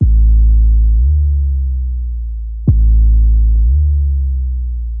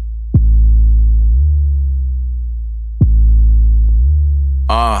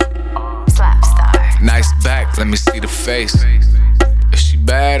me see the face. If she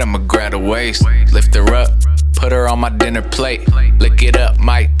bad, I'ma grab the waist. Lift her up, put her on my dinner plate. Lick it up,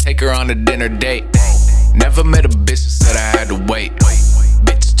 might take her on a dinner date. Never met a bitch that said I had to wait.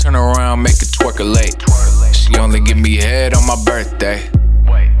 Bitch, turn around, make it twerk her late. She only give me head on my birthday.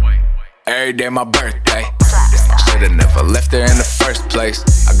 Every day my birthday. Should've never left her in the first place.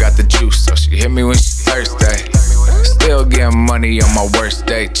 I got the juice, so she hit me when she thirsty. Still getting money on my worst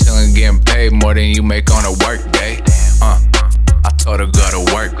day. Chillin', getting paid more than you make on a work day. I told her go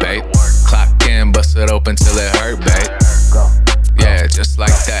to work, babe. Clock in, bust it open till it hurt, babe. Yeah, just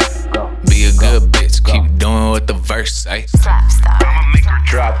like that. Be a good bitch, keep doing what the verse say. I'ma make her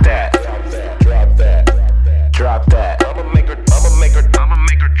drop that. Drop that. Drop that. I'ma make her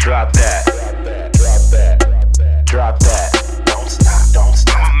drop that. Drop that. Drop that. Don't stop, don't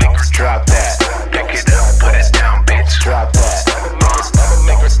stop. I'ma make her drop that. Pick it up, put it down, bitch. Drop that. I'ma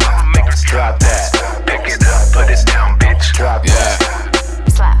make her drop that. Pick it up, put it down, bitch. Drop that.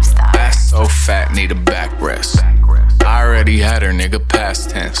 Ass so fat, need a back rest. I already had her, nigga, past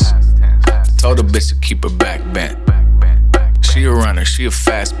tense. Told the bitch to keep her back bent. She a runner, she a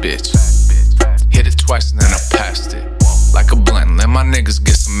fast bitch. Hit it twice and then I passed it. Like a blunt, let my niggas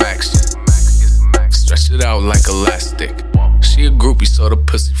get some action. Stretch it out like elastic. She a groupie, so the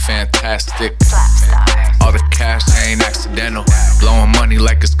pussy fantastic. All the cash ain't accidental. Blowing money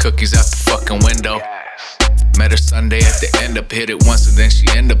like it's cookies out the fucking window. Met her Sunday at the end up, hit it once and then she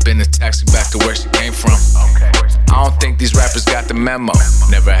end up in the taxi back to where she came from. I don't think these rappers got the memo.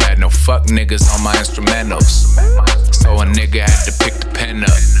 Never had no fuck niggas on my instrumentals. So a nigga had to pick the pen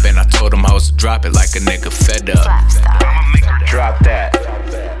up. Then I told him I was to drop it like a nigga fed up. I'ma make her drop that.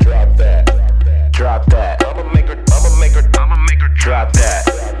 Drop that. Drop that. I'ma make her drop that.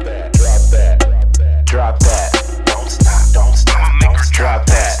 Drop that. Drop that. Don't stop, don't stop. I'ma make her drop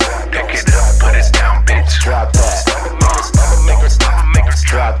that. Pick it up, put it down, bitch. Drop that. I'ma make her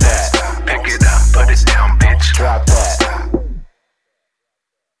drop that. Pick it up, put it down, bitch. Drop that.